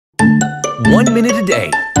1 minute a day.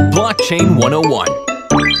 Blockchain 101.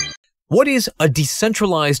 What is a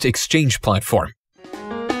decentralized exchange platform?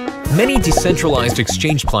 Many decentralized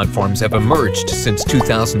exchange platforms have emerged since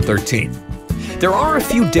 2013. There are a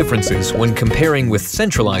few differences when comparing with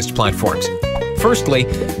centralized platforms. Firstly,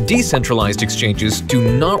 decentralized exchanges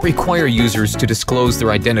do not require users to disclose their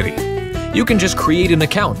identity. You can just create an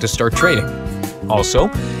account to start trading. Also,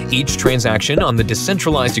 each transaction on the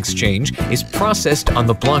decentralized exchange is processed on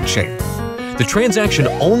the blockchain. The transaction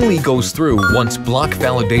only goes through once block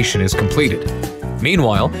validation is completed.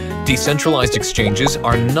 Meanwhile, decentralized exchanges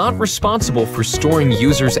are not responsible for storing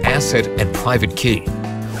users' asset and private key.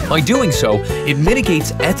 By doing so, it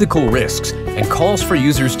mitigates ethical risks and calls for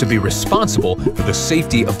users to be responsible for the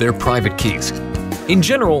safety of their private keys. In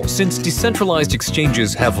general, since decentralized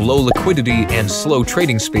exchanges have low liquidity and slow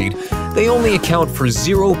trading speed, they only account for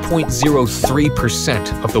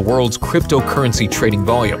 0.03% of the world's cryptocurrency trading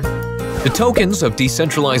volume. The tokens of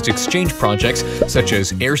decentralized exchange projects such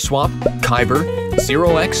as Airswap, Kyber,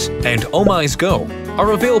 0x, and OmiseGo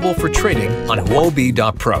are available for trading on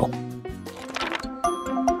Huobi.pro.